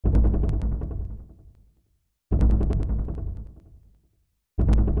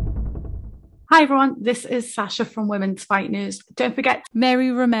Hi everyone, this is Sasha from Women's Fight News. Don't forget,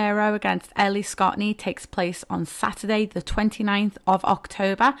 Mary Romero against Ellie Scotney takes place on Saturday the 29th of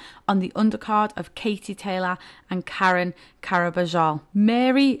October on the undercard of Katie Taylor and Karen Carabajal.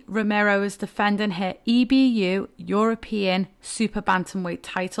 Mary Romero is defending her EBU European Super Bantamweight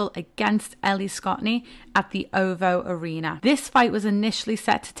title against Ellie Scotney at the OVO Arena. This fight was initially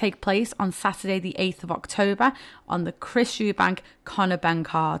set to take place on Saturday the 8th of October on the Chris Eubank Conor Benn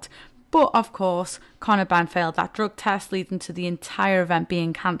card. But of course, Conor Benn failed that drug test, leading to the entire event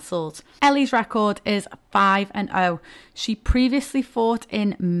being cancelled. Ellie's record is 5-0. She previously fought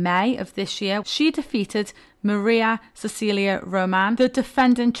in May of this year. She defeated Maria Cecilia Roman. The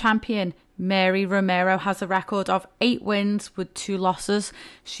defending champion, Mary Romero, has a record of 8 wins with 2 losses.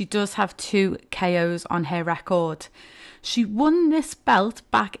 She does have 2 KOs on her record. She won this belt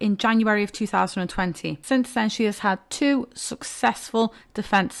back in January of 2020. Since then, she has had 2 successful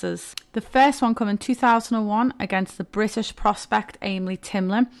defences. The first one coming in 2001 against the British prospect Amy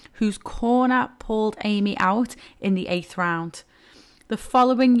Timlin, whose corner pulled Amy out in the 8th round. The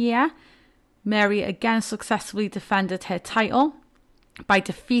following year, Mary again successfully defended her title by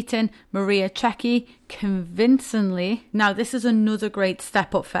defeating Maria Cecchi convincingly. Now, this is another great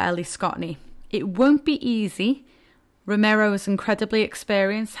step up for Ellie Scotney. It won't be easy. Romero is incredibly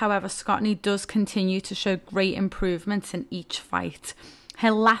experienced, however, Scotney does continue to show great improvements in each fight.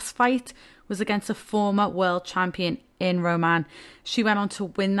 Her last fight was against a former world champion in Roman. She went on to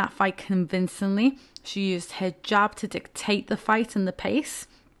win that fight convincingly. She used her jab to dictate the fight and the pace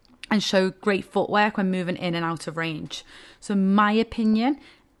and showed great footwork when moving in and out of range. So in my opinion,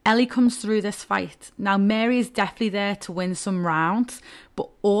 Ellie comes through this fight. Now, Mary is definitely there to win some rounds, but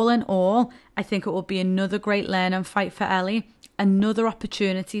all in all, I think it will be another great learning fight for Ellie, another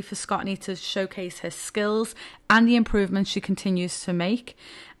opportunity for Scotney to showcase her skills and the improvements she continues to make.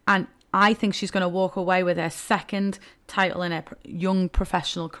 And I think she's going to walk away with her 2nd title in her young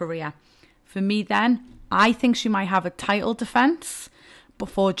professional career. For me then, I think she might have a title defence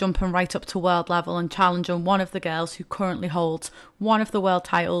before jumping right up to world level and challenging one of the girls who currently holds one of the world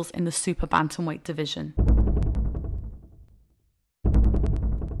titles in the super bantamweight division.